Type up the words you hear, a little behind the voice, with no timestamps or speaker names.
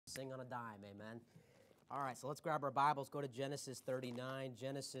Sing on a dime, amen. All right, so let's grab our Bibles, go to Genesis 39.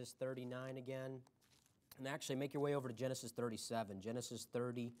 Genesis 39 again. And actually, make your way over to Genesis 37. Genesis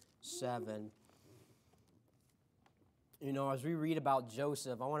 37. You know, as we read about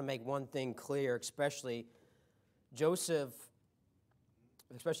Joseph, I want to make one thing clear, especially Joseph,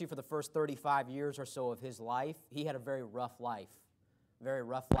 especially for the first 35 years or so of his life, he had a very rough life. Very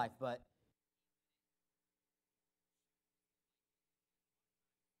rough life, but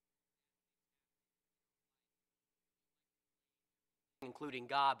including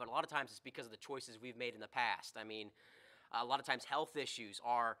God, but a lot of times it's because of the choices we've made in the past. I mean, a lot of times health issues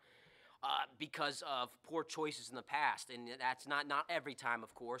are because of poor choices in the past, and that's not every time,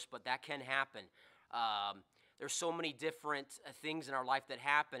 of course, but that can happen. There's so many different things in our life that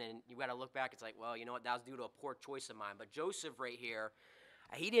happen, and you got to look back. It's like, well, you know what? That was due to a poor choice of mine. But Joseph right here,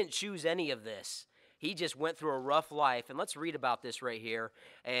 he didn't choose any of this. He just went through a rough life, and let's read about this right here.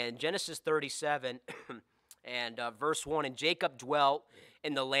 And Genesis 37 and verse 1, and Jacob dwelt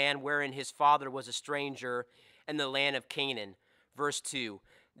in the land wherein his father was a stranger, in the land of Canaan. Verse 2,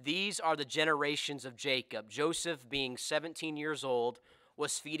 these are the generations of Jacob. Joseph, being 17 years old,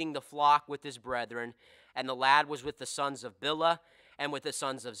 was feeding the flock with his brethren, and the lad was with the sons of Bilhah, and with the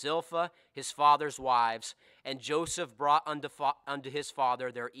sons of Zilpah, his father's wives. And Joseph brought unto his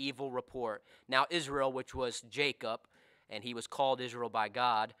father their evil report. Now Israel, which was Jacob, and he was called Israel by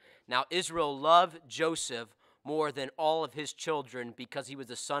God. Now Israel loved Joseph more than all of his children, because he was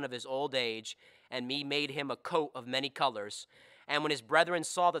the son of his old age, and he made him a coat of many colors. And when his brethren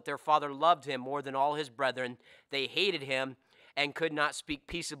saw that their father loved him more than all his brethren, they hated him and could not speak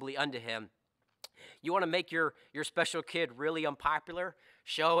peaceably unto him. You want to make your special kid really unpopular?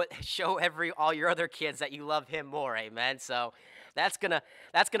 Show all your other kids that you love him more, amen? So that's gonna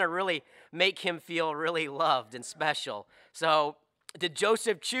really make him feel really loved and special. So did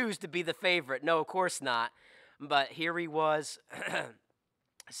Joseph choose to be the favorite? No, of course not. But here he was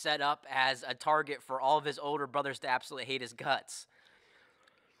set up as a target for all of his older brothers to absolutely hate his guts.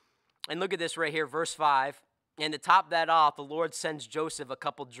 And look at this right here, verse 5. And to top that off, the Lord sends Joseph a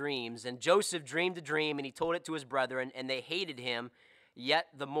couple dreams. And Joseph dreamed a dream, and he told it to his brethren, and they hated him yet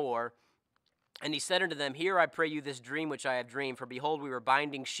the more. And he said unto them, hear, I pray you, this dream which I have dreamed. For behold, we were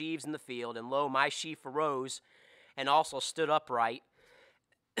binding sheaves in the field, and lo, my sheaf arose, and also stood upright.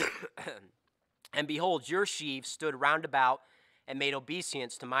 And behold, your sheaves stood round about, and made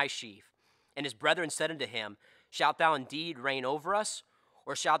obeisance to my sheaf. And his brethren said unto him, shalt thou indeed reign over us?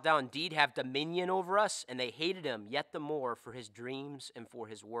 Or shalt thou indeed have dominion over us? And they hated him yet the more for his dreams and for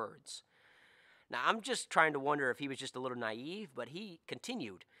his words. Now, I'm just trying to wonder if he was just a little naive, but he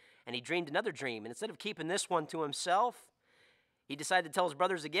continued. And he dreamed another dream. And instead of keeping this one to himself, he decided to tell his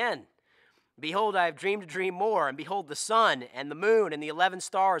brothers again. Behold, I have dreamed a dream more. And behold, the sun and the moon and the 11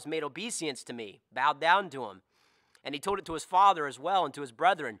 stars made obeisance to me, bowed down to him. And he told it to his father as well and to his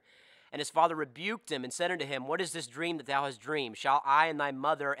brethren. And his father rebuked him and said unto him, what is this dream that thou hast dreamed? Shall I and thy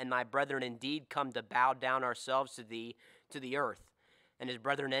mother and thy brethren indeed come to bow down ourselves to thee to the earth? And his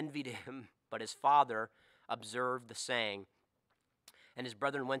brethren envied him, but his father observed the saying. And his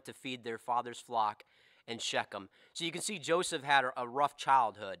brethren went to feed their father's flock in Shechem. So you can see Joseph had a rough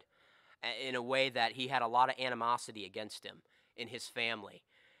childhood in a way that he had a lot of animosity against him in his family.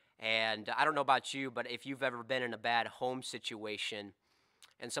 And I don't know about you, but if you've ever been in a bad home situation,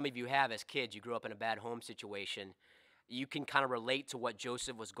 and some of you have as kids, you grew up in a bad home situation, you can kind of relate to what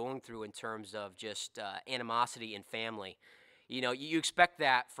Joseph was going through in terms of just animosity in family. You know, you expect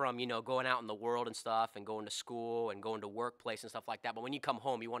that from, you know, going out in the world and stuff and going to school and going to workplace and stuff like that. But when you come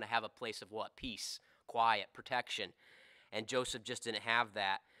home, you want to have a place of what? Peace, quiet, protection. And Joseph just didn't have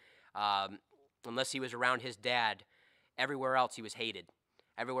that. Unless he was around his dad, everywhere else he was hated.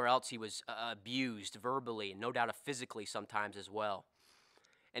 Everywhere else he was abused verbally, and no doubt physically sometimes as well.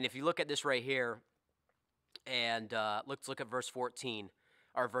 And if you look at this right here, and let's look at verse 14,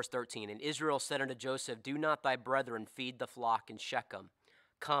 or verse 13. And Israel said unto Joseph, do not thy brethren feed the flock in Shechem?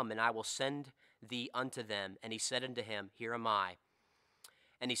 Come, and I will send thee unto them. And he said unto him, here am I.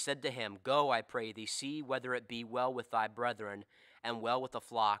 And he said to him, go, I pray thee, see whether it be well with thy brethren, and well with the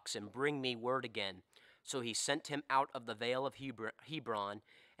flocks, and bring me word again. So he sent him out of the vale of Hebron,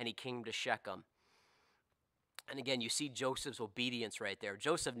 and he came to Shechem. And again, you see Joseph's obedience right there.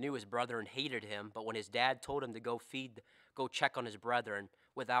 Joseph knew his brethren hated him, but when his dad told him to go check on his brethren,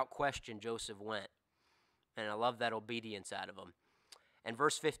 without question, Joseph went. And I love that obedience out of him. And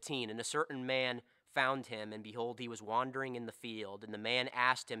verse 15, and a certain man found him, and behold, he was wandering in the field. And the man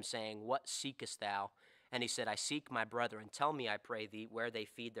asked him, saying, what seekest thou? And he said, I seek my brethren. Tell me, I pray thee, where they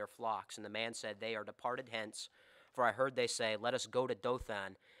feed their flocks. And the man said, they are departed hence, for I heard they say, let us go to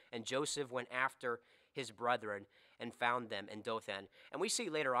Dothan. And Joseph went after his brethren and found them in Dothan. And we see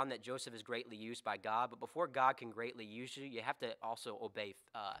later on that Joseph is greatly used by God, but before God can greatly use you, you have to also obey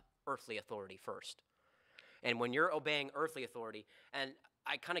earthly authority first. And when you're obeying earthly authority, and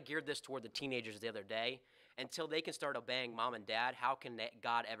I kind of geared this toward the teenagers the other day, until they can start obeying mom and dad, how can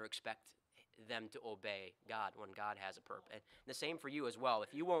God ever expect them to obey God when God has a purpose? And the same for you as well.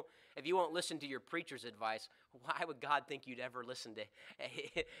 If you won't listen to your preacher's advice, why would God think you'd ever listen to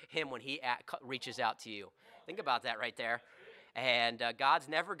him when he reaches out to you? Think about that right there. And God's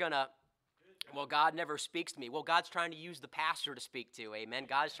never gonna. Well, God never speaks to me. Well, God's trying to use the pastor to speak to. Amen.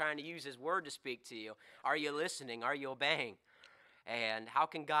 God's trying to use his word to speak to you. Are you listening? Are you obeying? And how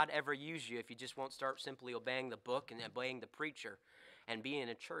can God ever use you if you just won't start simply obeying the book and obeying the preacher and being in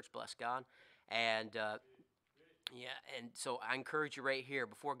a church, bless God? And and so I encourage you right here,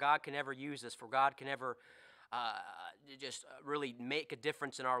 before God can ever use us, for God can ever just really make a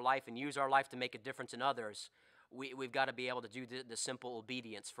difference in our life and use our life to make a difference in others, we've got to be able to do the simple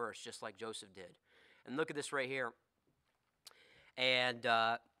obedience first, just like Joseph did. And look at this right here. And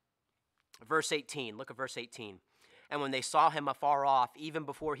verse 18, look at verse 18. And when they saw him afar off, even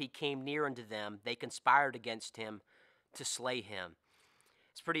before he came near unto them, they conspired against him to slay him.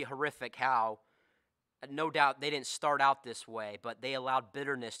 It's pretty horrific how, no doubt they didn't start out this way, but they allowed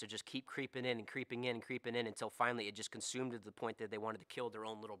bitterness to just keep creeping in and creeping in and creeping in until finally it just consumed to the point that they wanted to kill their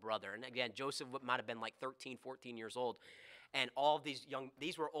own little brother. And again, Joseph might have been like 13, 14 years old. And all of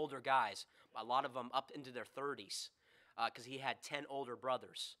these were older guys, a lot of them up into their 30s, because he had 10 older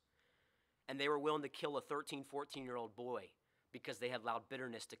brothers. And they were willing to kill a 13, 14-year-old boy because they had allowed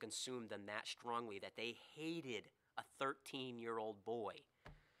bitterness to consume them that strongly that they hated a 13-year-old boy.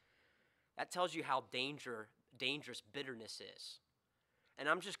 That tells you how dangerous bitterness is. And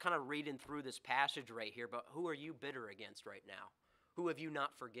I'm just kind of reading through this passage right here, but who are you bitter against right now? Who have you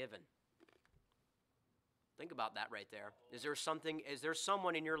not forgiven? Think about that right there. Is there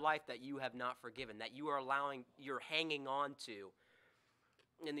someone in your life that you have not forgiven, that you're hanging on to?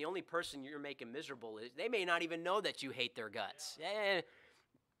 And the only person you're making miserable is, they may not even know that you hate their guts.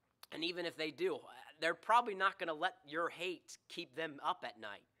 And even if they do, they're probably not going to let your hate keep them up at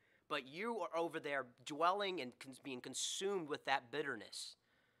night. But you are over there dwelling and being consumed with that bitterness.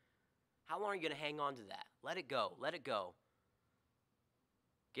 How long are you going to hang on to that? Let it go. Let it go.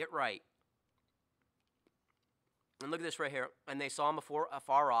 Get right. And look at this right here. And they saw him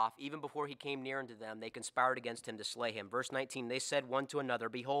afar off, even before he came near unto them. They conspired against him to slay him. Verse 19, they said one to another,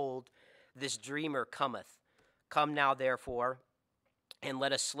 behold, this dreamer cometh. Come now, therefore, and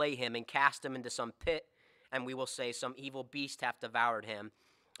let us slay him and cast him into some pit. And we will say, some evil beast hath devoured him.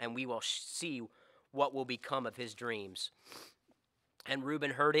 And we will see what will become of his dreams. And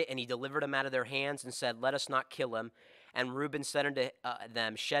Reuben heard it, and he delivered him out of their hands and said, let us not kill him. And Reuben said unto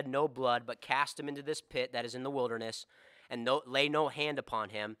them, shed no blood, but cast him into this pit that is in the wilderness, and lay no hand upon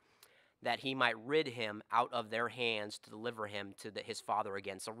him, that he might rid him out of their hands to deliver him to his father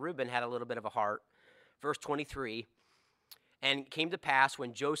again. So Reuben had a little bit of a heart. Verse 23, and it came to pass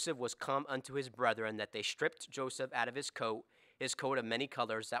when Joseph was come unto his brethren, that they stripped Joseph out of his coat of many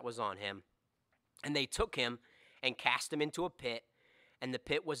colors that was on him. And they took him and cast him into a pit, and the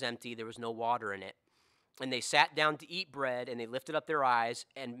pit was empty, there was no water in it. And they sat down to eat bread, and they lifted up their eyes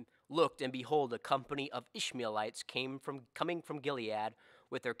and looked, and behold, a company of Ishmaelites coming from Gilead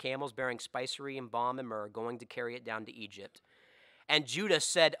with their camels bearing spicery and balm and myrrh, going to carry it down to Egypt. And Judah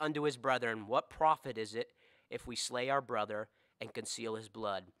said unto his brethren, what profit is it if we slay our brother and conceal his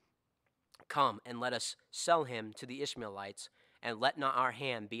blood? Come, and let us sell him to the Ishmaelites, and let not our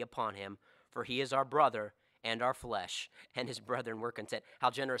hand be upon him, for he is our brother and our flesh. And his brethren were content. How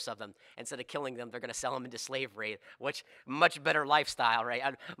generous of them. Instead of killing them, they're going to sell him into slavery, which much better lifestyle, right?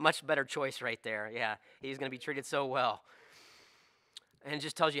 A much better choice right there. Yeah, he's going to be treated so well. And it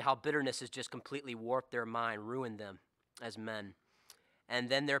just tells you how bitterness has just completely warped their mind, ruined them as men. And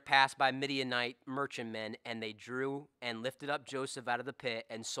then there passed by Midianite merchantmen, and they drew and lifted up Joseph out of the pit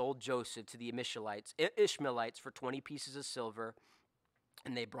and sold Joseph to the Ishmaelites for 20 pieces of silver,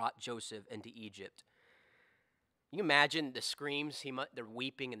 and they brought Joseph into Egypt. Can you imagine the screams, the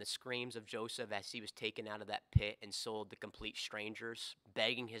weeping and the screams of Joseph as he was taken out of that pit and sold to complete strangers,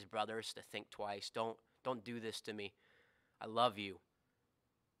 begging his brothers to think twice. Don't do this to me. I love you.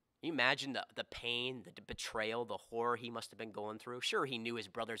 Can you imagine the pain, the betrayal, the horror he must have been going through? Sure, he knew his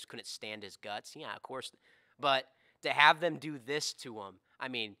brothers couldn't stand his guts. Yeah, of course. But to have them do this to him, I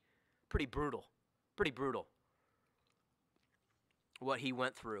mean, pretty brutal. Pretty brutal. What he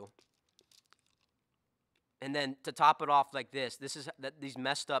went through. And then to top it off like this is that these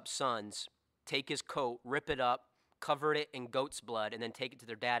messed up sons take his coat, rip it up, cover it in goat's blood, and then take it to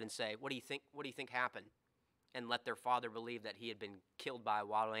their dad and say, what do you think? What do you think happened? And let their father believe that he had been killed by a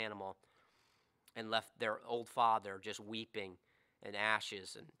wild animal, and left their old father just weeping in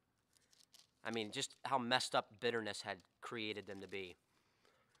ashes. And I mean, just how messed up bitterness had created them to be.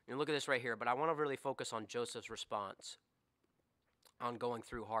 And look at this right here, but I want to really focus on Joseph's response on going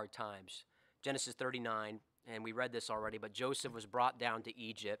through hard times. Genesis 39, and we read this already, but Joseph was brought down to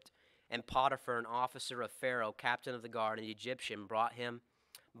Egypt, and Potiphar, an officer of Pharaoh, captain of the guard, an Egyptian, bought him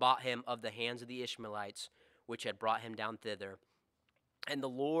of the hands of the Ishmaelites, which had brought him down thither. And the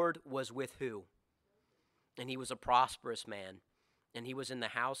Lord was with who? And he was a prosperous man, and he was in the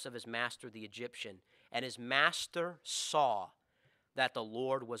house of his master the Egyptian. And his master saw that the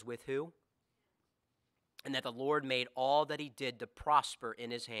Lord was with who? And that the Lord made all that he did to prosper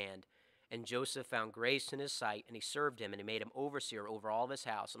in his hand. And Joseph found grace in his sight, and he served him, and he made him overseer over all of his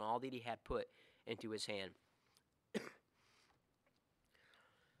house and all that he had put into his hand.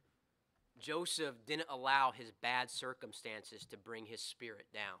 Joseph didn't allow his bad circumstances to bring his spirit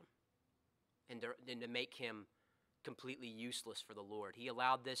down and to make him completely useless for the Lord. He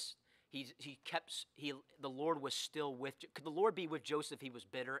allowed this. The Lord was still with. Could the Lord be with Joseph if he was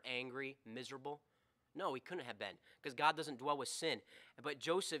bitter, angry, miserable? No, he couldn't have been, because God doesn't dwell with sin. But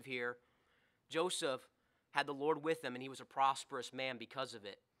Joseph had the Lord with him, and he was a prosperous man because of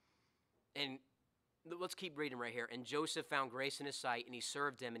it. And let's keep reading right here. And Joseph found grace in his sight, and he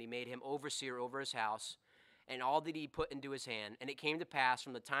served him, and he made him overseer over his house, and all that he put into his hand. And it came to pass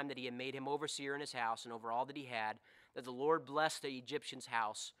from the time that he had made him overseer in his house and over all that he had, that the Lord blessed the Egyptian's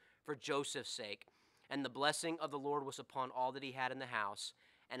house for Joseph's sake. And the blessing of the Lord was upon all that he had in the house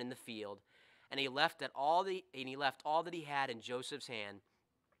and in the field. And he left all that he had in Joseph's hand,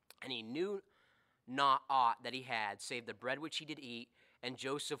 and he knew not aught that he had, save the bread which he did eat. And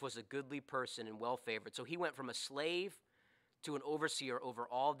Joseph was a goodly person and well favored. So he went from a slave to an overseer over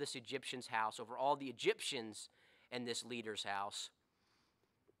all this Egyptian's house, over all the Egyptians in this leader's house,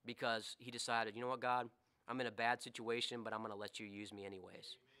 because he decided, you know what, God, I'm in a bad situation, but I'm going to let you use me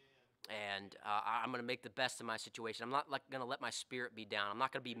anyways. And I'm going to make the best of my situation. I'm not going to let my spirit be down. I'm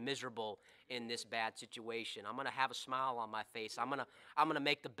not going to be miserable in this bad situation. I'm going to have a smile on my face. I'm going to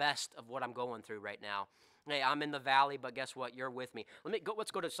make the best of what I'm going through right now. Hey, I'm in the valley, but guess what? You're with me.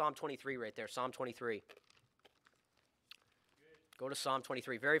 Let's go to Psalm 23 right there. Psalm 23. Go to Psalm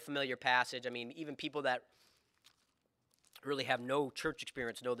 23. Very familiar passage. I mean, even people that really have no church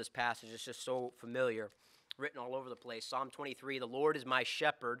experience know this passage. It's just so familiar, written all over the place. Psalm 23, the Lord is my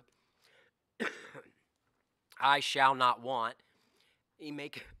shepherd. I shall not want. He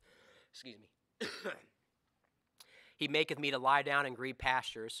maketh me to lie down in green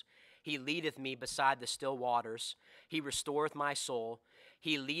pastures. He leadeth me beside the still waters. He restoreth my soul.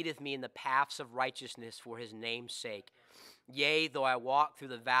 He leadeth me in the paths of righteousness for his name's sake. Yea, though I walk through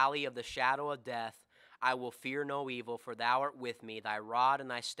the valley of the shadow of death, I will fear no evil, for thou art with me. Thy rod and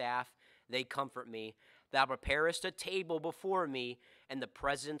thy staff, they comfort me. Thou preparest a table before me in the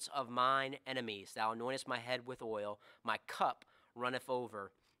presence of mine enemies. Thou anointest my head with oil. My cup runneth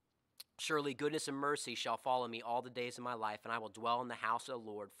over. Surely goodness and mercy shall follow me all the days of my life, and I will dwell in the house of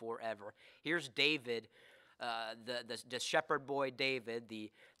the Lord forever. Here's David, the shepherd boy David,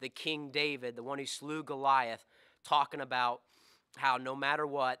 the King David, the one who slew Goliath, talking about how no matter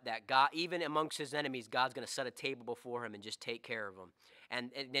what, that God, even amongst his enemies, God's going to set a table before him and just take care of them. And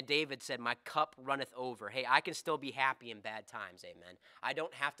then David said, my cup runneth over. Hey, I can still be happy in bad times, amen. I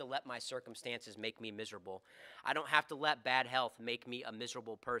don't have to let my circumstances make me miserable. I don't have to let bad health make me a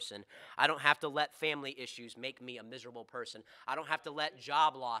miserable person. I don't have to let family issues make me a miserable person. I don't have to let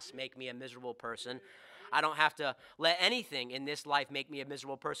job loss make me a miserable person. I don't have to let anything in this life make me a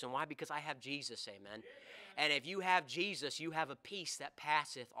miserable person. Why? Because I have Jesus, amen. And if you have Jesus, you have a peace that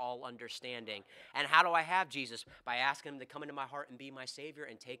passeth all understanding. And how do I have Jesus? By asking him to come into my heart and be my Savior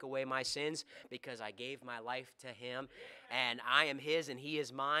and take away my sins, because I gave my life to him, and I am his and he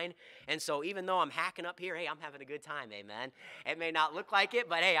is mine. And so even though I'm hacking up here, hey, I'm having a good time, amen. It may not look like it,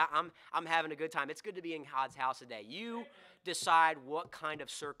 but hey, I'm having a good time. It's good to be in God's house today. You decide what kind of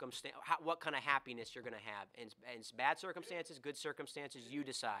circumstance, what kind of happiness you're going to have. In bad circumstances, good circumstances, you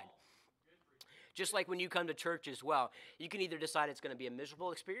decide. Just like when you come to church as well, you can either decide it's going to be a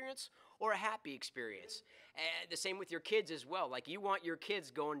miserable experience or a happy experience. And the same with your kids as well. Like, you want your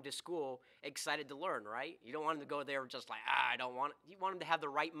kids going to school excited to learn, right? You don't want them to go there just like, I don't want it. You want them to have the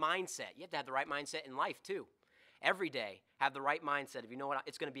right mindset. You have to have the right mindset in life too. Every day, have the right mindset of, you know what,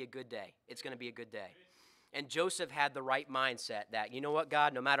 it's going to be a good day. It's going to be a good day. And Joseph had the right mindset that, you know what,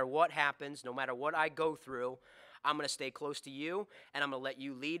 God, no matter what happens, no matter what I go through, I'm going to stay close to you, and I'm going to let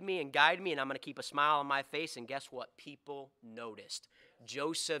you lead me and guide me, and I'm going to keep a smile on my face. And guess what? People noticed.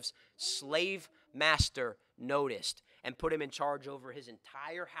 Joseph's slave master noticed and put him in charge over his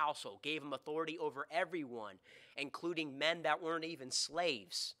entire household, gave him authority over everyone, including men that weren't even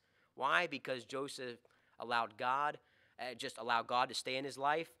slaves. Why? Because Joseph allowed God, just allowed God to stay in his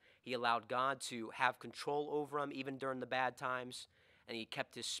life. He allowed God to have control over him even during the bad times, and he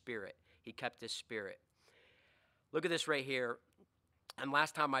kept his spirit. He kept his spirit. Look at this right here. And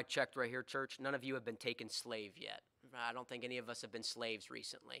last time I checked right here, church, none of you have been taken slave yet. I don't think any of us have been slaves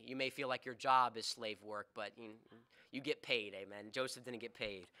recently. You may feel like your job is slave work, but you get paid, amen. Joseph didn't get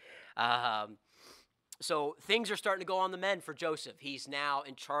paid. So things are starting to go on the mend for Joseph. He's now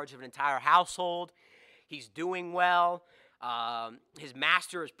in charge of an entire household. He's doing well. His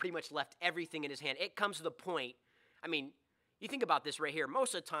master has pretty much left everything in his hand. It comes to the point, I mean, you think about this right here.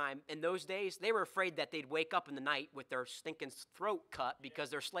 Most of the time in those days, they were afraid that they'd wake up in the night with their stinking throat cut because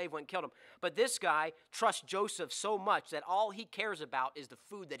their slave went and killed him. But this guy trusts Joseph so much that all he cares about is the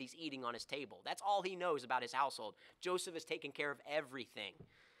food that he's eating on his table. That's all he knows about his household. Joseph is taking care of everything.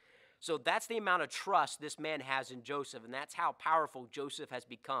 So that's the amount of trust this man has in Joseph, and that's how powerful Joseph has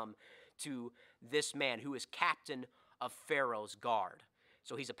become to this man who is captain of Pharaoh's guard.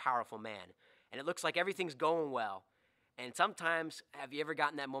 So he's a powerful man. And it looks like everything's going well. And sometimes, have you ever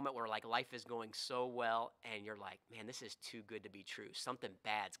gotten that moment where like life is going so well and you're like, man, this is too good to be true. Something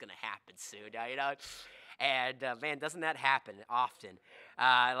bad's going to happen soon, you know? And man, doesn't that happen often?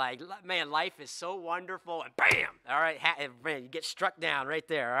 Man, life is so wonderful and bam, all right, man, you get struck down right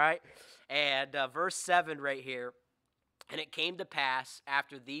there, all right? And verse 7 right here, and it came to pass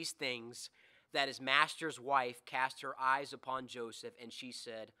after these things that his master's wife cast her eyes upon Joseph, and she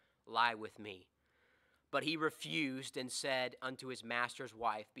said, lie with me. But he refused and said unto his master's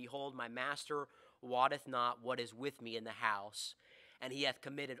wife, behold, my master wotteth not what is with me in the house, and he hath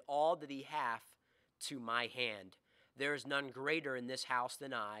committed all that he hath to my hand. There is none greater in this house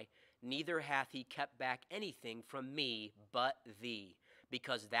than I, neither hath he kept back anything from me but thee,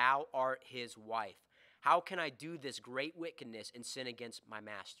 because thou art his wife. How can I do this great wickedness and sin against my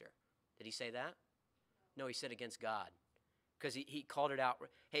master? Did he say that? No, he said against God, because he called it out.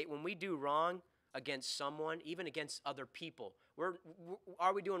 Hey, when we do wrong against someone, even against other people,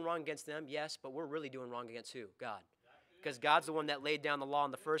 are we doing wrong against them? Yes, but we're really doing wrong against who? God. Because God's the one that laid down the law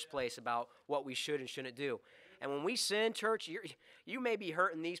in the first place about what we should and shouldn't do. And when we sin, church, you may be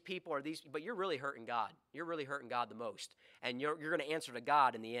hurting these people but you're really hurting God. You're really hurting God the most. And you're going to answer to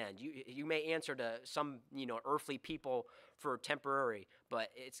God in the end. You may answer to some earthly people for temporary, but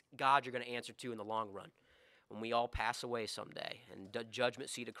it's God you're going to answer to in the long run when we all pass away someday and the judgment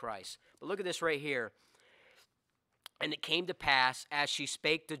seat of Christ. But look at this right here. And it came to pass as she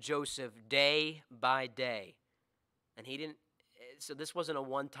spake to Joseph day by day. And he didn't, so this wasn't a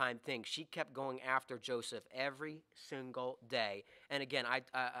one-time thing. She kept going after Joseph every single day. And again,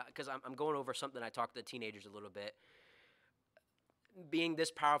 because I'm going over something I talked to the teenagers a little bit. Being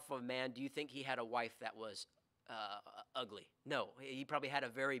this powerful a man, do you think he had a wife that was ugly? No, he probably had a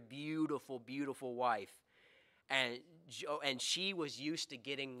very beautiful, beautiful wife. And she was used to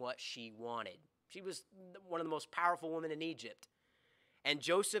getting what she wanted. She was one of the most powerful women in Egypt. And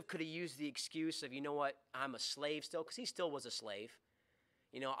Joseph could have used the excuse of, you know what, I'm a slave still, because he still was a slave.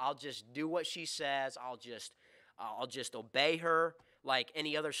 I'll just do what she says. I'll just obey her like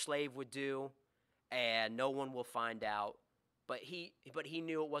any other slave would do, and no one will find out. But he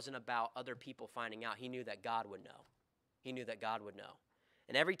knew it wasn't about other people finding out. He knew that God would know. He knew that God would know.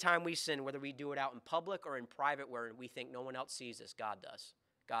 And every time we sin, whether we do it out in public or in private where we think no one else sees us, God does.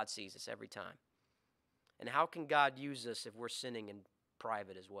 God sees us every time. And how can God use us if we're sinning in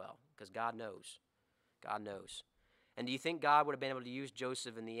private as well? Because God knows. God knows. And do you think God would have been able to use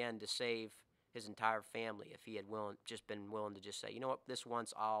Joseph in the end to save his entire family if he had been willing to just say, you know what, this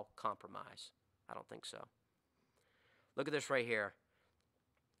once I'll compromise? I don't think so. Look at this right here.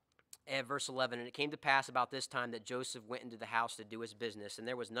 At verse 11, and it came to pass about this time that Joseph went into the house to do his business, and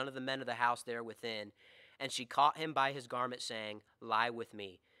there was none of the men of the house there within. And she caught him by his garment, saying, lie with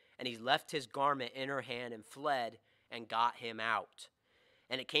me. And he left his garment in her hand and fled and got him out.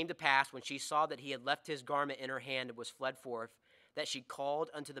 And it came to pass, when she saw that he had left his garment in her hand and was fled forth, that she called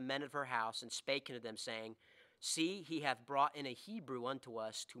unto the men of her house and spake unto them, saying, see, he hath brought in a Hebrew unto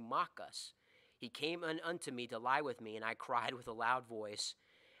us to mock us. He came unto me to lie with me, and I cried with a loud voice.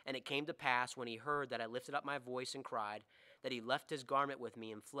 And it came to pass, when he heard that I lifted up my voice and cried, that he left his garment with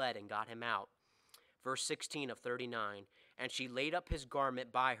me and fled and got him out. Verse 16 of 39, and she laid up his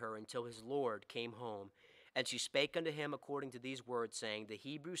garment by her until his Lord came home. And she spake unto him according to these words, saying, The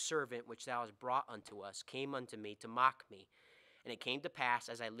Hebrew servant which thou hast brought unto us came unto me to mock me. And it came to pass,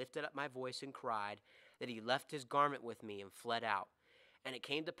 as I lifted up my voice and cried, that he left his garment with me and fled out. And it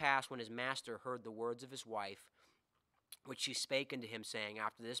came to pass, when his master heard the words of his wife, which she spake unto him, saying,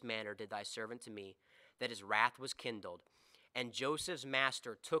 After this manner did thy servant to me, that his wrath was kindled. And Joseph's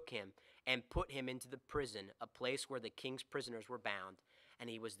master took him and put him into the prison, a place where the king's prisoners were bound, and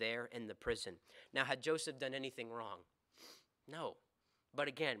he was there in the prison. Now, had Joseph done anything wrong? No. But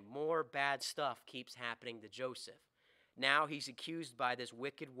again, more bad stuff keeps happening to Joseph. Now he's accused by this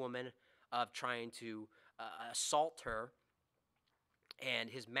wicked woman of trying to assault her, and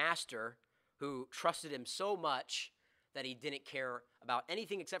his master, who trusted him so much that he didn't care about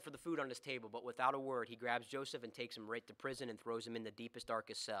anything except for the food on his table, but without a word, he grabs Joseph and takes him right to prison and throws him in the deepest,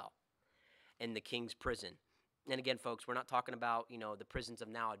 darkest cell in the king's prison. And again, folks, we're not talking about, the prisons of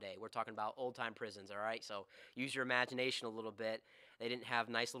nowadays. We're talking about old-time prisons, all right? So use your imagination a little bit. They didn't have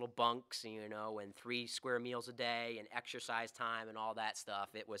nice little bunks, and 3 square meals a day and exercise time and all that stuff.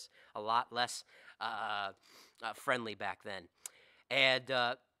 It was a lot less friendly back then.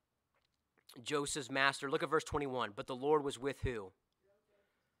 And Joseph's master, look at verse 21. But the Lord was with who?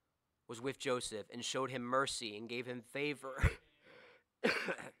 Was with Joseph, and showed him mercy and gave him favor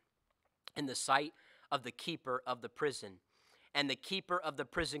in the sight of the keeper of the prison. And the keeper of the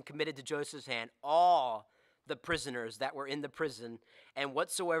prison committed to Joseph's hand all the prisoners that were in the prison, and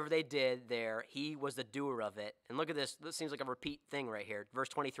whatsoever they did there, he was the doer of it. And look at this. This seems like a repeat thing right here. Verse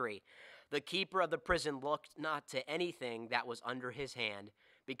 23. The keeper of the prison looked not to anything that was under his hand,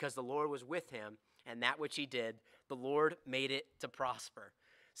 because the Lord was with him, and that which he did, the Lord made it to prosper.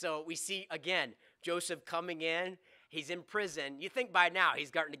 So we see, again, Joseph coming in. He's in prison. You think by now he's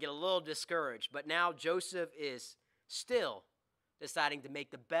starting to get a little discouraged, but now Joseph is still deciding to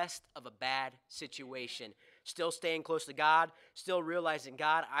make the best of a bad situation, still staying close to God, still realizing,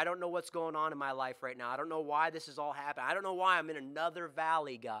 God, I don't know what's going on in my life right now. I don't know why this is all happening. I don't know why I'm in another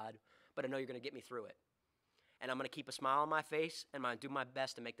valley, God, but I know you're going to get me through it. And I'm going to keep a smile on my face, and I'm going to do my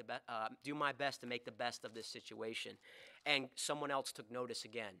best to make the best of this situation. And someone else took notice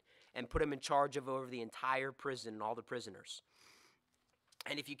again and put him in charge of over the entire prison and all the prisoners.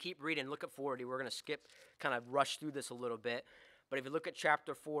 And if you keep reading, look at 40. We're going to kind of rush through this a little bit. But if you look at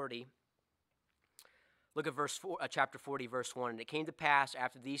chapter 40, look at chapter 40, verse 1. And it came to pass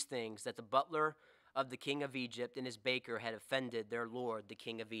after these things that the butler of the king of Egypt and his baker had offended their lord, the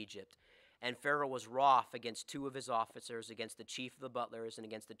king of Egypt. And Pharaoh was wroth against 2 of his officers, against the chief of the butlers and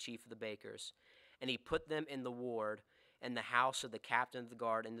against the chief of the bakers. And he put them in the ward in the house of the captain of the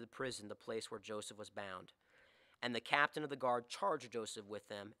guard into the prison, the place where Joseph was bound. And the captain of the guard charged Joseph with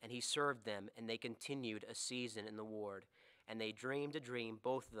them, and he served them, and they continued a season in the ward. And they dreamed a dream,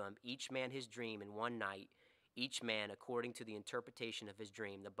 both of them, each man his dream in one night, each man according to the interpretation of his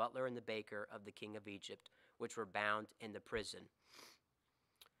dream, the butler and the baker of the king of Egypt, which were bound in the prison.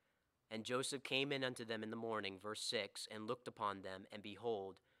 And Joseph came in unto them in the morning, verse 6, and looked upon them, and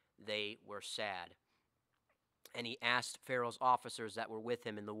behold, they were sad. And he asked Pharaoh's officers that were with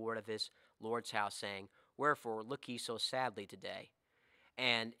him in the ward of his Lord's house, saying, Wherefore look ye so sadly today?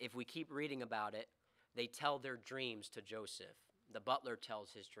 And if we keep reading about it, they tell their dreams to Joseph. The butler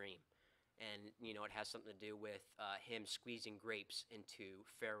tells his dream. And, it has something to do with him squeezing grapes into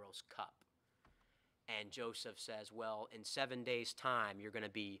Pharaoh's cup. And Joseph says, well, in 7 days' time, you're going to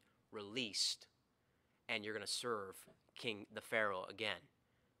be released, and you're going to serve the Pharaoh again.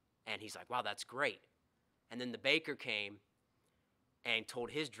 And he's like, wow, that's great. And then the baker came and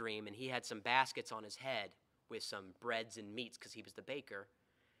told his dream, and he had some baskets on his head with some breads and meats because he was the baker.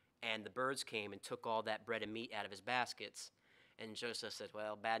 And the birds came and took all that bread and meat out of his baskets. And Joseph said,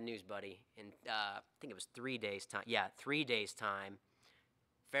 well, bad news, buddy. In, I think it was 3 days' time. Yeah, 3 days' time,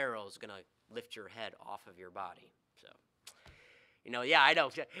 Pharaoh's going to lift your head off of your body. So, I know.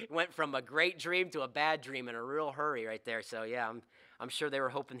 It went from a great dream to a bad dream in a real hurry right there. So, yeah, I'm sure they were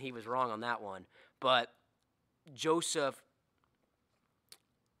hoping he was wrong on that one. But Joseph,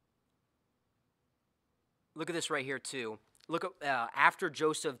 look at this right here too. Look at after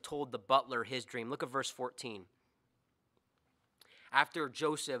Joseph told the butler his dream. Look at verse 14. After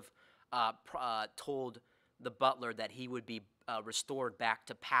Joseph told the butler that he would be restored back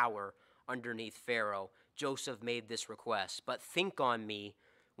to power underneath Pharaoh, Joseph made this request. But think on me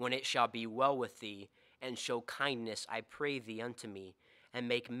when it shall be well with thee, and show kindness, I pray thee, unto me, and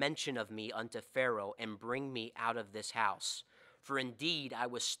make mention of me unto Pharaoh, and bring me out of this house. For indeed I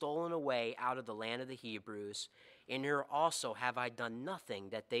was stolen away out of the land of the Hebrews, and here also have I done nothing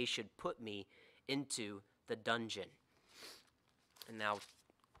that they should put me into the dungeon. And now,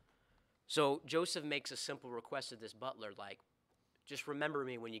 So Joseph makes a simple request of this butler, like, just remember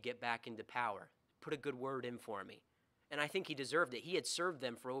me when you get back into power. Put a good word in for me. And I think he deserved it. He had served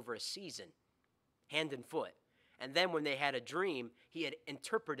them for over a season, hand and foot. And then when they had a dream, he had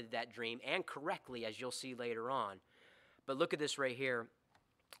interpreted that dream, and correctly, as you'll see later on. But look at this right here.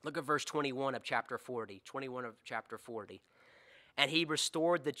 Look at verse 21 of chapter 40. 21 of chapter 40. And he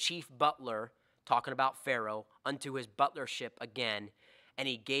restored the chief butler, talking about Pharaoh, unto his butlership again, and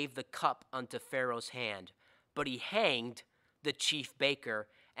he gave the cup unto Pharaoh's hand. But he hanged the chief baker,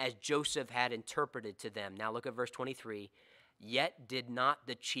 as Joseph had interpreted to them. Now look at verse 23. Yet did not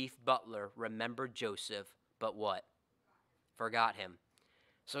the chief butler remember Joseph, but what? Forgot him.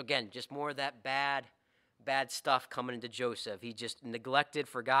 So again, just more of that bad stuff coming into Joseph. He just neglected,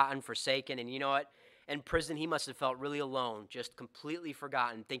 forgotten, forsaken, and you know what? In prison, he must have felt really alone, just completely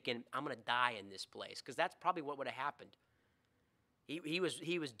forgotten, thinking, I'm going to die in this place, because that's probably what would have happened. He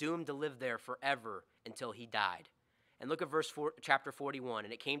was doomed to live there forever until he died. And look at chapter 41.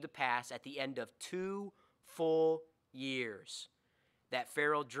 And it came to pass at the end of 2 full years that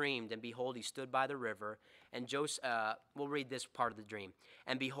Pharaoh dreamed, and behold, he stood by the river. And Joseph, we'll read this part of the dream.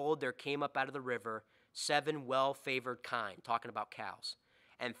 And behold, there came up out of the river 7 well-favored kine, talking about cows,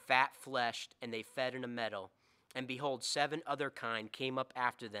 and fat-fleshed, and they fed in a meadow. And behold, 7 other kine came up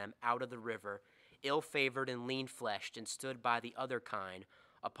after them out of the river, ill-favored and lean-fleshed, and stood by the other kine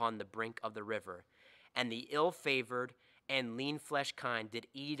upon the brink of the river. And the ill-favored and lean-fleshed kine did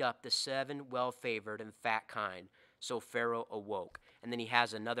eat up the 7 well-favored and fat kine. So Pharaoh awoke. And then he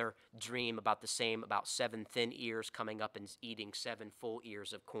has another dream about the same, about 7 thin ears coming up and eating 7 full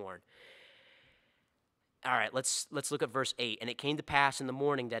ears of corn. All right, let's look at verse 8. And it came to pass in the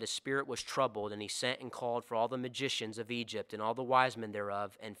morning that his spirit was troubled, and he sent and called for all the magicians of Egypt and all the wise men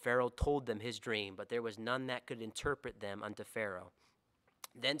thereof. And Pharaoh told them his dream, but there was none that could interpret them unto Pharaoh.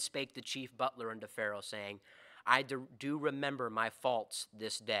 Then spake the chief butler unto Pharaoh, saying, I do remember my faults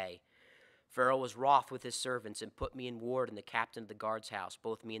this day. Pharaoh was wroth with his servants, and put me in ward in the captain of the guard's house,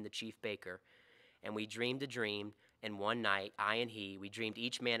 both me and the chief baker. And we dreamed a dream, and one night, I and he, we dreamed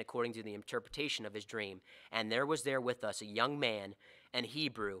each man according to the interpretation of his dream. And there was there with us a young man, an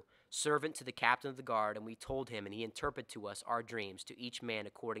Hebrew, servant to the captain of the guard, and we told him, and he interpreted to us our dreams, to each man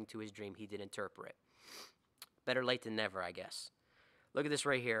according to his dream he did interpret. Better late than never, I guess. Look at this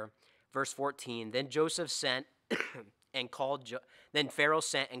right here, verse 14. Then Joseph sent and called. Then Pharaoh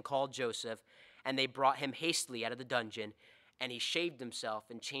sent and called Joseph, and they brought him hastily out of the dungeon. And he shaved himself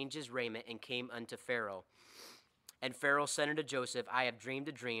and changed his raiment and came unto Pharaoh. And Pharaoh said unto Joseph, I have dreamed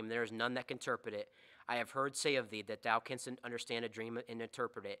a dream. There is none that can interpret it. I have heard say of thee that thou canst understand a dream and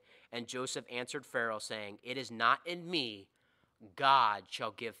interpret it. And Joseph answered Pharaoh, saying, It is not in me. God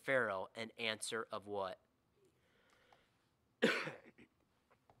shall give Pharaoh an answer of what?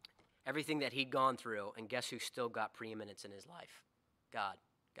 Everything that he'd gone through, and guess who still got preeminence in his life? God.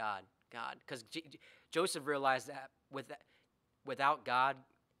 Because Joseph realized that without God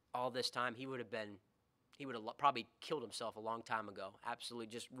all this time, he would have probably killed himself a long time ago.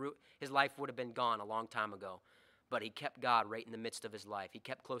 Absolutely, his life would have been gone a long time ago. But he kept God right in the midst of his life. He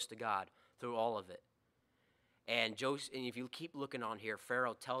kept close to God through all of it. And if you keep looking on here,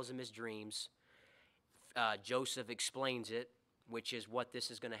 Pharaoh tells him his dreams. Joseph explains it, which is what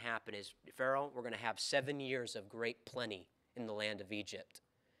this is going to happen is, Pharaoh, we're going to have 7 years of great plenty in the land of Egypt.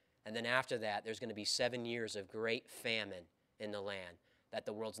 And then after that, there's going to be 7 years of great famine in the land that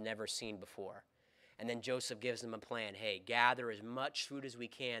the world's never seen before. And then Joseph gives them a plan. Hey, gather as much food as we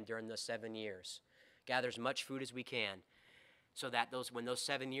can during those 7 years. Gather as much food as we can so that when those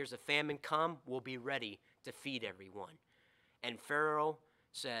 7 years of famine come, we'll be ready to feed everyone. And Pharaoh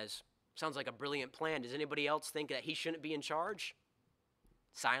says, sounds like a brilliant plan. Does anybody else think that he shouldn't be in charge?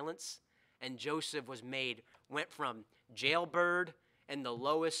 Silence. And Joseph went from jailbird and the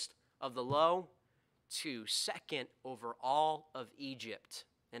lowest of the low to second over all of Egypt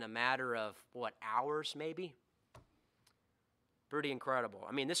in a matter of, hours maybe? Pretty incredible.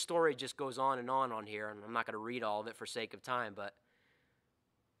 I mean, this story just goes on here, and I'm not going to read all of it for sake of time, but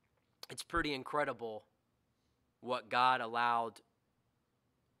it's pretty incredible what God allowed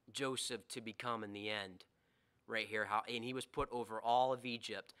Joseph to become in the end. Right here, and he was put over all of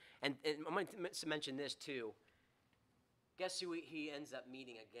Egypt. And I'm going to mention this too. Guess who he ends up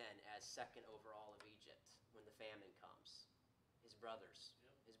meeting again as second over all of Egypt when the famine comes? His brothers.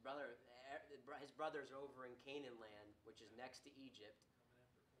 Yep. His brothers are over in Canaan land, which is next to Egypt,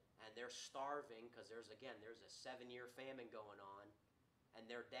 and they're starving because there's a 7-year famine going on. And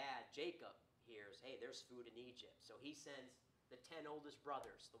their dad, Jacob, hears, hey, there's food in Egypt. So he sends the 10 oldest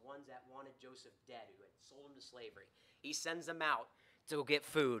brothers, the ones that wanted Joseph dead, who had sold him to slavery. He sends them out to go get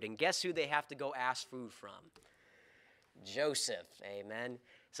food. And guess who they have to go ask food from? Joseph. Amen.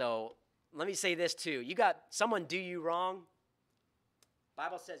 So let me say this too. You got someone do you wrong.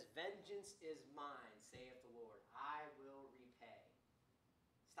 Bible says, vengeance is mine, saith the Lord. I will repay.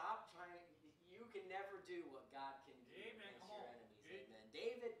 Stop trying. You can never do what God can do against your enemies. Amen.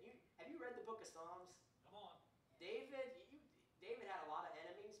 David, have you read the book of Psalms? Come on. David had a lot of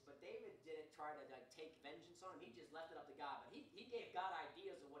enemies, but David didn't try to take vengeance on him. He just left it up to God. But he gave God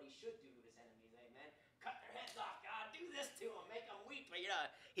ideas of what he should do to his enemies. Amen. Cut their heads off, God. Do this to them. Make them weep. But,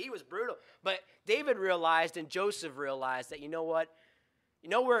 he was brutal. But David realized and Joseph realized that, you know what?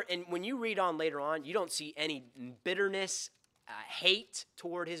 And when you read on later on, you don't see any bitterness, hate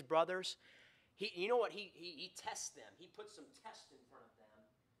toward his brothers. You know what? He tests them. He puts some tests in front of them.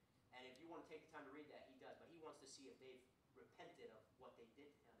 And if you want to take the time to read that, he does. But he wants to see if they've repented of what they did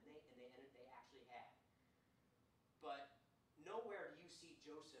to him. And they actually have. But nowhere do you see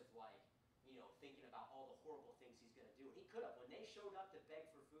Joseph thinking about all the horrible things he's going to do. And he could have. When they showed up to beg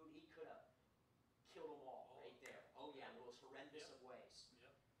for food, he could have killed them all right there. Oh, yeah, in the most horrendous of ways.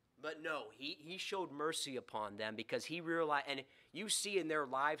 But no, he showed mercy upon them because he realized, and you see in their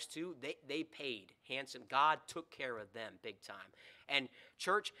lives too, they paid handsome. God took care of them big time. And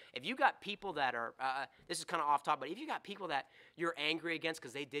church, if you got people that are, this is kind of off topic, but if you got people that you're angry against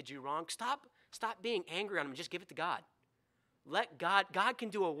because they did you wrong, stop being angry on them and just give it to God. Let God can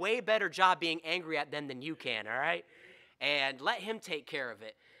do a way better job being angry at them than you can, all right? And let him take care of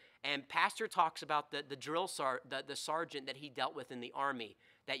it. And Pastor talks about the sergeant that he dealt with in the army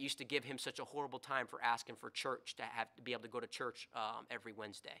that used to give him such a horrible time for asking for church, to have to be able to go to church every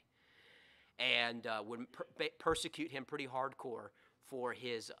Wednesday. And would persecute him pretty hardcore for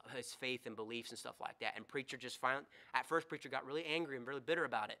his faith and beliefs and stuff like that. And preacher at first preacher got really angry and really bitter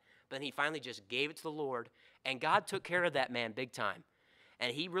about it. But then he finally just gave it to the Lord. And God took care of that man big time.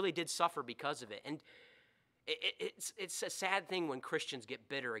 And he really did suffer because of it. And it's a sad thing when Christians get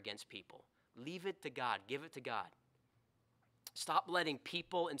bitter against people. Leave it to God. Give it to God. Stop letting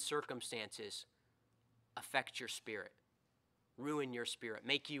people and circumstances affect your spirit, ruin your spirit,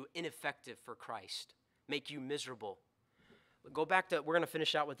 make you ineffective for Christ, make you miserable. Go back to, we're going to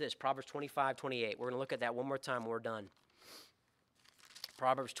finish out with this, Proverbs 25:28. We're going to look at that one more time when we're done.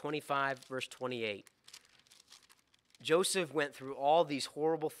 Proverbs 25, verse 28. Joseph went through all these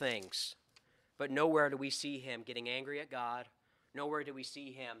horrible things, but nowhere do we see him getting angry at God. Nowhere do we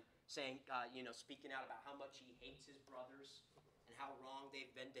see him saying, speaking out about how much he hates his brothers and how wrong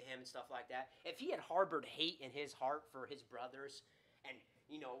they've been to him and stuff like that. If he had harbored hate in his heart for his brothers and,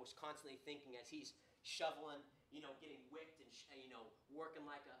 was constantly thinking as he's shoveling, getting whipped and, working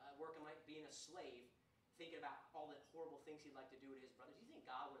like being a slave, thinking about all the horrible things he'd like to do to his brothers, do you think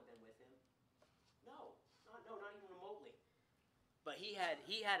God would have been with him? No, not even remotely. But he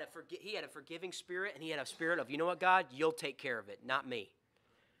had a forgiving spirit, and he had a spirit of, you know what, God, you'll take care of it, not me.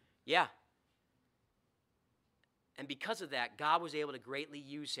 Yeah. And because of that, God was able to greatly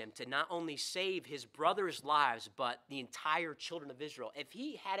use him to not only save his brothers' lives, but the entire children of Israel. If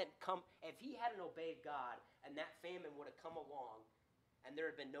he hadn't obeyed God, and that famine would have come along, and there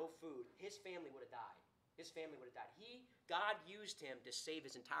had been no food, his family would have died. His family would have died. God used him to save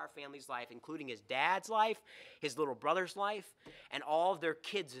his entire family's life, including his dad's life, his little brother's life, and all of their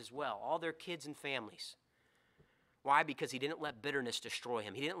kids as well, all their kids and families. Why? Because he didn't let bitterness destroy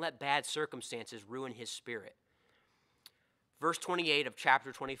him. He didn't let bad circumstances ruin his spirit. Verse 28 of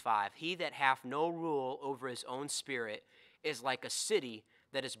chapter 25, he that hath no rule over his own spirit is like a city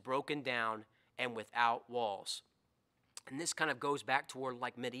that is broken down and without walls. And this kind of goes back toward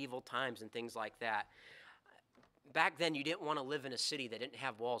like medieval times and things like that. Back then, you didn't want to live in a city that didn't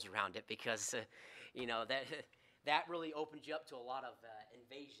have walls around it because, that really opened you up to a lot of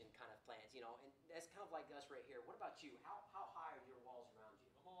invasion kind of plans, And that's kind of like us right here. What about you? How high are your walls around you?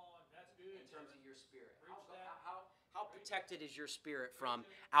 Come on, that's good. In terms of your spirit. How protected is your spirit from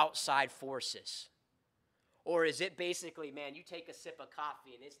outside forces? Or is it basically, man, you take a sip of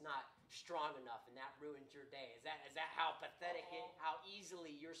coffee and it's not strong enough and that ruins your day? Is that how pathetic how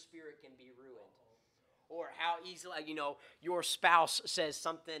easily your spirit can be ruined? Or how easily, your spouse says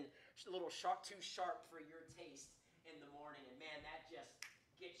something a little too sharp for your taste in the morning, and man, that just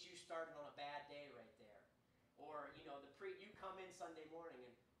gets you started on a bad day right there. Or, you come in Sunday morning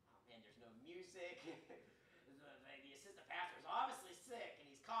and, oh man, there's no music. The assistant pastor is obviously sick and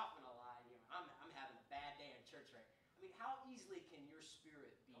he's coughing a lot. I'm having a bad day in church, right? I mean, how easily can your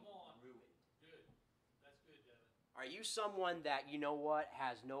spirit be ruined? Good. That's good, Devin. Are you someone that,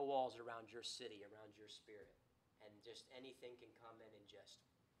 has no walls around your city, around your spirit, and just anything can come in and just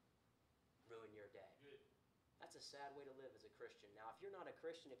ruin your day? Good. that's a sad way to live as a Christian. Now, if you're not a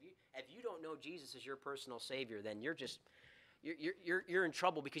Christian, if you don't know Jesus as your personal Savior, then you're in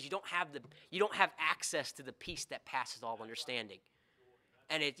trouble because you don't have access to the peace that passes all understanding.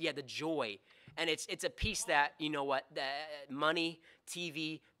 And the joy. And it's a peace that, you know what, money,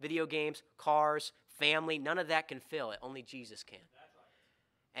 TV, video games, cars, family, none of that can fill it. Only Jesus can.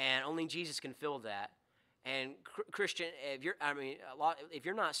 And only Jesus can fill that. And Christian, if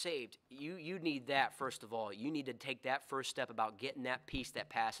you're not saved, you need that first of all. You need to take that first step about getting that peace that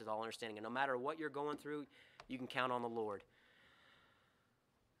passes all understanding. And no matter what you're going through, you can count on the Lord.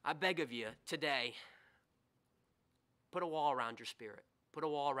 I beg of you today, put a wall around your spirit. Put a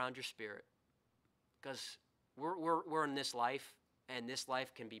wall around your spirit, because we're in this life, and this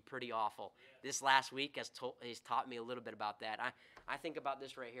life can be pretty awful. Yeah. This last week has taught me a little bit about that. I think about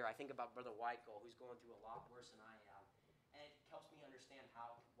this right here. I think about Brother Whitecole, who's going through a lot worse than I am, and it helps me understand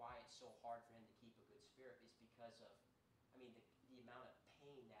why it's so hard for him to keep a good spirit is because of, the amount of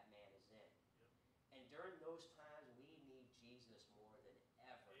pain that man is in. Yep. And during those times, we need Jesus more than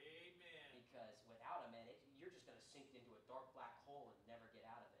ever. Amen. Because without him, man, you're just going to sink into a dark black hole and never get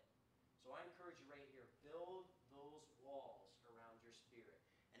out of it. So I encourage you right here, build those walls around your spirit.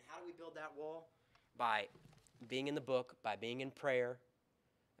 And how do we build that wall? By being in the book, by being in prayer,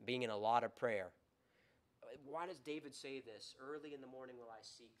 being in a lot of prayer. Why does David say this? Early in the morning will I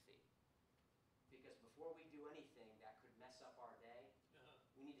seek thee. Because before we do anything that could mess up our day,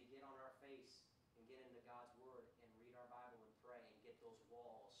 we need to get on our face and get into God's Word and read our Bible and pray and get those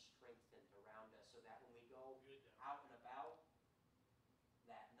walls strengthened around us so that when we go out and about,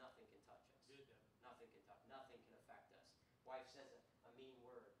 that nothing can touch us. Nothing can affect us. Wife says a mean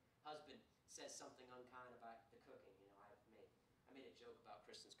word. Husband says something unkind about the cooking. I made a joke about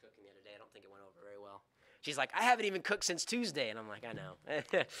Kristen's cooking the other day. I don't think it went over very well. She's like, I haven't even cooked since Tuesday. And I'm like, I know.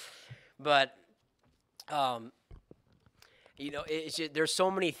 But, there's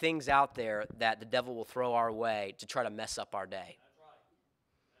so many things out there that the devil will throw our way to try to mess up our day. That's right.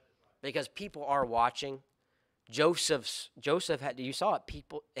 That is right. Because people are watching. You saw it,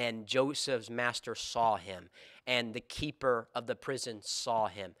 people, and Joseph's master saw him, and the keeper of the prison saw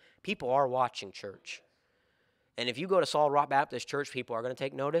him. People are watching, church. And if you go to Saul Rock Baptist Church, people are going to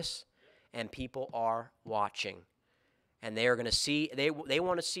take notice, and people are watching. And they are going to see, they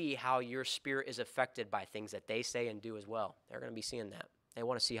want to see how your spirit is affected by things that they say and do as well. They're going to be seeing that. They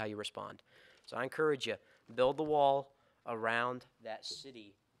want to see how you respond. So I encourage you, build the wall around that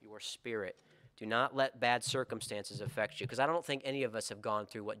city, your spirit. Do not let bad circumstances affect you, because I don't think any of us have gone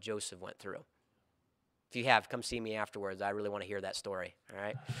through what Joseph went through. If you have, come see me afterwards. I really want to hear that story, all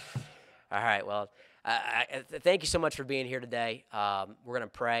right? All right, well, thank you so much for being here today. We're going to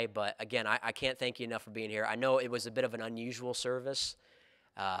pray, but again, I can't thank you enough for being here. I know it was a bit of an unusual service,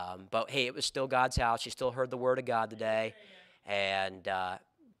 but hey, it was still God's house. You still heard the word of God today, and I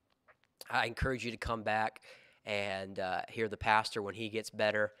encourage you to come back and hear the pastor when he gets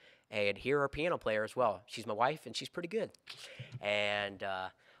better, and hear our piano player as well. She's my wife, and she's pretty good. And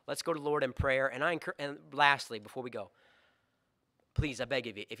let's go to the Lord in prayer. And lastly, before we go, please, I beg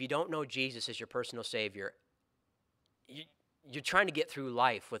of you, if you don't know Jesus as your personal Savior, you're trying to get through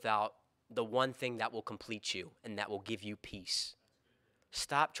life without the one thing that will complete you and that will give you peace.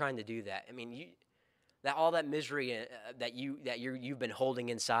 Stop trying to do that. All that misery that you've been holding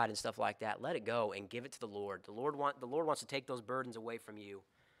inside and stuff like that, let it go and give it to the Lord. The Lord wants to take those burdens away from you.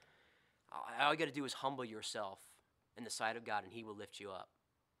 All you got to do is humble yourself in the sight of God, and He will lift you up.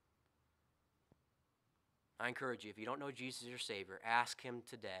 I encourage you, if you don't know Jesus as your Savior, ask Him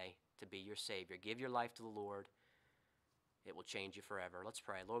today to be your Savior. Give your life to the Lord. It will change you forever. Let's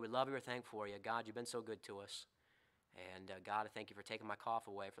pray. Lord, we love you. We're thankful for you. God, you've been so good to us. And God, I thank you for taking my cough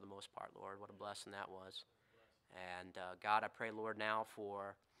away for the most part, Lord. What a blessing that was. And God, I pray, Lord, now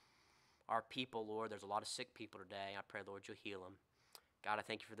for our people, Lord. There's a lot of sick people today. I pray, Lord, you'll heal them. God, I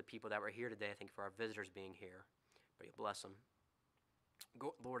thank you for the people that were here today. I thank you for our visitors being here. Pray you bless them.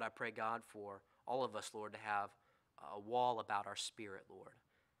 Lord, I pray, God, for all of us, Lord, to have a wall about our spirit, Lord.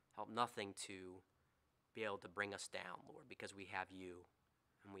 Help nothing to be able to bring us down, Lord, because we have you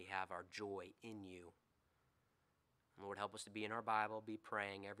and we have our joy in you. And Lord, help us to be in our Bible, be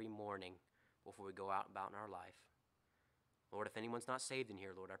praying every morning before we go out about in our life. Lord, if anyone's not saved in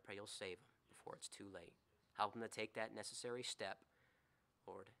here, Lord, I pray you'll save them before it's too late. Help them to take that necessary step.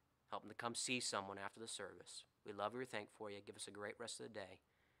 Lord, help them to come see someone after the service. We love you. We're thankful for you. Give us a great rest of the day.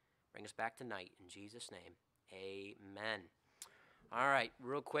 Bring us back tonight. In Jesus' name, amen. All right,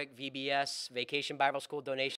 real quick, VBS, Vacation Bible School donation.